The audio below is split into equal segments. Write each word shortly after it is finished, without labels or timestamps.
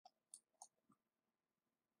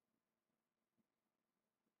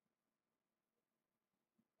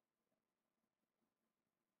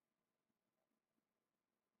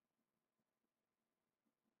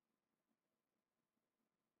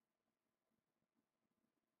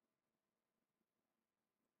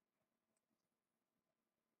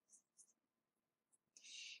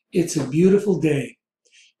It's a beautiful day.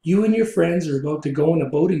 You and your friends are about to go on a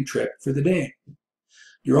boating trip for the day.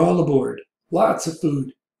 You're all aboard, lots of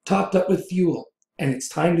food, topped up with fuel, and it's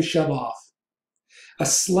time to shove off. A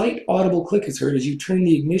slight audible click is heard as you turn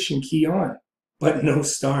the ignition key on, but no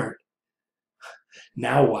start.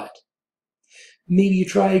 Now what? Maybe you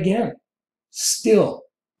try again. Still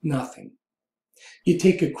nothing. You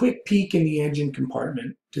take a quick peek in the engine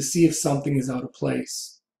compartment to see if something is out of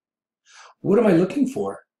place. What am I looking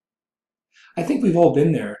for? I think we've all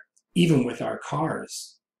been there, even with our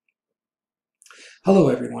cars. Hello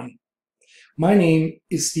everyone. My name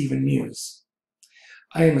is Stephen Muise.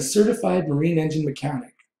 I am a certified marine engine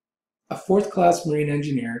mechanic, a fourth-class marine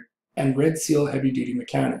engineer, and Red Seal heavy-duty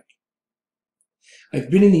mechanic.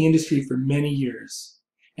 I've been in the industry for many years,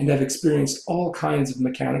 and I've experienced all kinds of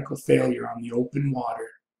mechanical failure on the open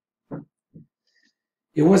water.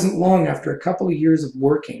 It wasn't long after a couple of years of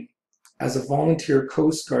working as a volunteer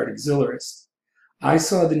Coast Guard auxiliarist, I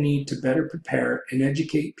saw the need to better prepare and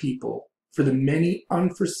educate people for the many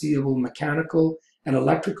unforeseeable mechanical and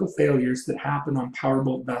electrical failures that happen on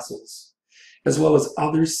powerboat vessels, as well as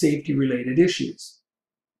other safety-related issues.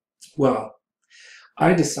 Well,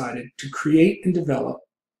 I decided to create and develop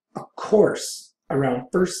a course around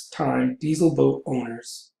first-time diesel boat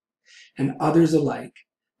owners and others alike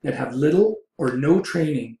that have little or no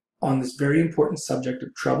training on this very important subject of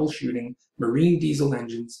troubleshooting marine diesel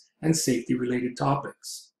engines and safety-related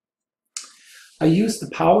topics. I used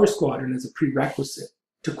the Power Squadron as a prerequisite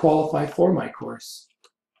to qualify for my course.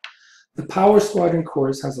 The Power Squadron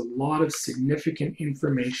course has a lot of significant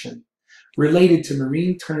information related to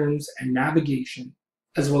marine terms and navigation,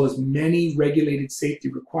 as well as many regulated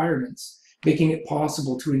safety requirements, making it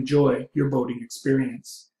possible to enjoy your boating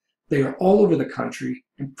experience. They are all over the country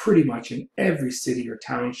and pretty much in every city or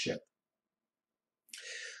township.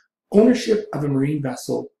 Ownership of a marine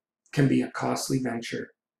vessel can be a costly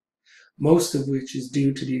venture, most of which is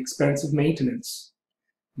due to the expensive maintenance.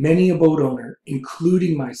 Many a boat owner,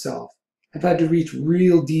 including myself, have had to reach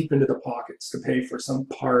real deep into the pockets to pay for some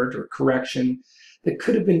part or correction that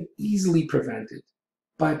could have been easily prevented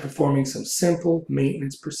by performing some simple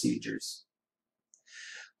maintenance procedures.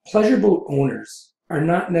 Pleasure boat owners are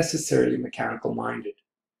not necessarily mechanical minded.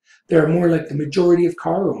 They are more like the majority of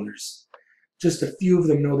car owners. Just a few of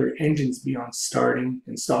them know their engines beyond starting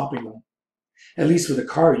and stopping them. At least with a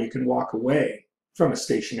car, you can walk away from a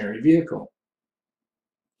stationary vehicle.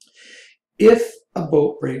 If a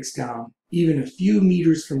boat breaks down even a few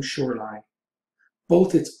meters from shoreline,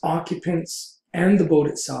 both its occupants and the boat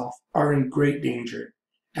itself are in great danger,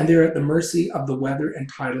 and they're at the mercy of the weather and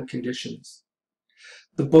tidal conditions.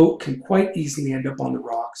 The boat can quite easily end up on the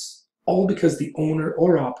rocks, all because the owner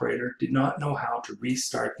or operator did not know how to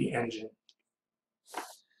restart the engine.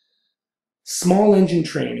 Small engine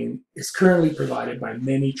training is currently provided by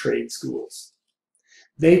many trade schools.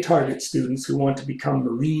 They target students who want to become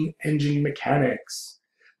marine engine mechanics.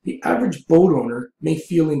 The average boat owner may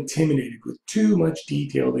feel intimidated with too much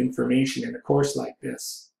detailed information in a course like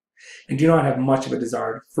this, and do not have much of a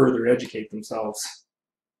desire to further educate themselves.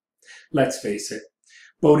 Let's face it,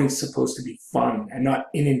 boating is supposed to be fun and not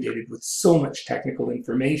inundated with so much technical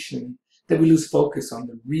information that we lose focus on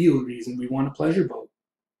the real reason we want a pleasure boat.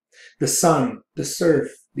 The sun, the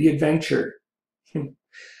surf, the adventure.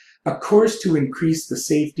 A course to increase the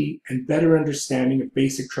safety and better understanding of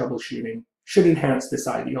basic troubleshooting should enhance this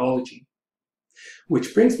ideology.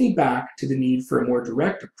 Which brings me back to the need for a more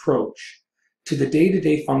direct approach to the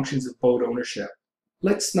day-to-day functions of boat ownership.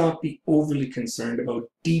 Let's not be overly concerned about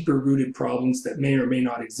deeper-rooted problems that may or may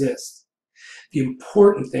not exist. The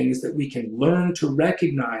important thing is that we can learn to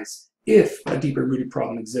recognize if a deeper-rooted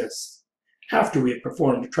problem exists after we have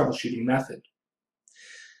performed a troubleshooting method.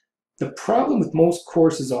 The problem with most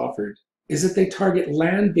courses offered is that they target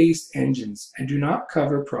land-based engines and do not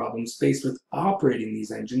cover problems faced with operating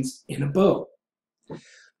these engines in a boat.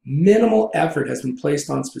 Minimal effort has been placed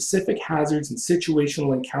on specific hazards and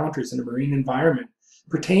situational encounters in a marine environment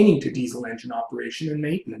pertaining to diesel engine operation and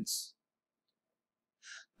maintenance.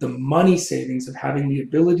 The money savings of having the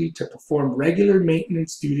ability to perform regular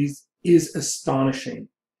maintenance duties is astonishing.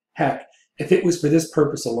 Heck, if it was for this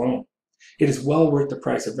purpose alone, it is well worth the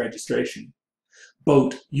price of registration.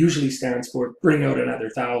 BOAT usually stands for bring out another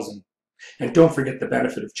 1,000. And don't forget the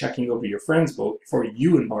benefit of checking over your friend's boat before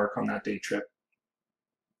you embark on that day trip.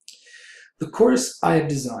 The course I have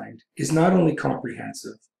designed is not only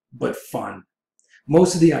comprehensive, but fun.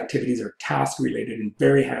 Most of the activities are task-related and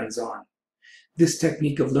very hands-on. This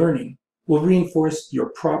technique of learning will reinforce your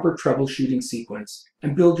proper troubleshooting sequence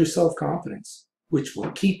and build your self-confidence, which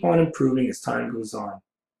will keep on improving as time goes on.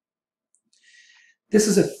 This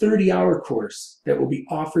is a 30-hour course that will be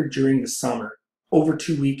offered during the summer, over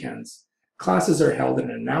 2 weekends. Classes are held in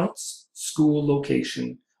an announced school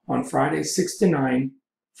location on Fridays 6 to 9,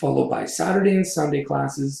 followed by Saturday and Sunday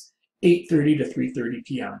classes 8:30 to 3:30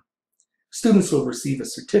 p.m. Students will receive a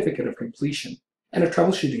certificate of completion and a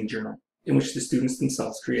troubleshooting journal in which the students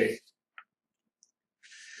themselves create.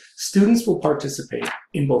 Students will participate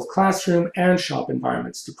in both classroom and shop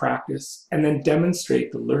environments to practice and then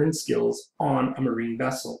demonstrate the learned skills on a marine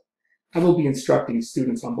vessel. I will be instructing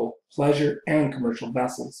students on both pleasure and commercial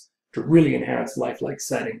vessels to really enhance lifelike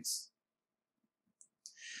settings.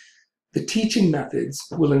 The teaching methods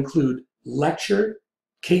will include lecture,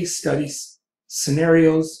 case studies,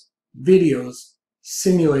 scenarios, videos,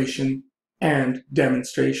 simulation, and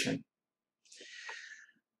demonstration.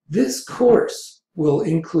 This course will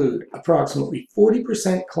include approximately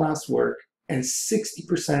 40% classwork and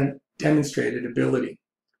 60% demonstrated ability.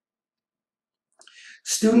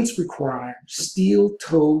 Students require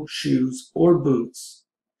steel-toe shoes or boots,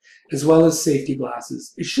 as well as safety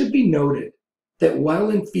glasses. It should be noted that while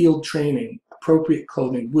in field training, appropriate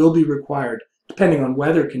clothing will be required depending on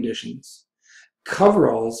weather conditions.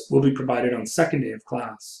 Coveralls will be provided on second day of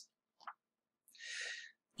class.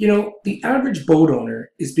 You know, the average boat owner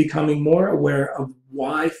is becoming more aware of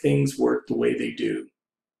why things work the way they do.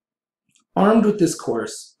 Armed with this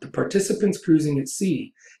course, the participants cruising at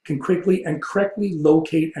sea can quickly and correctly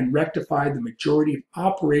locate and rectify the majority of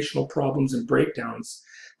operational problems and breakdowns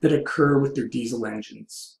that occur with their diesel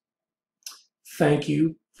engines. Thank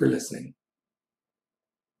you for listening.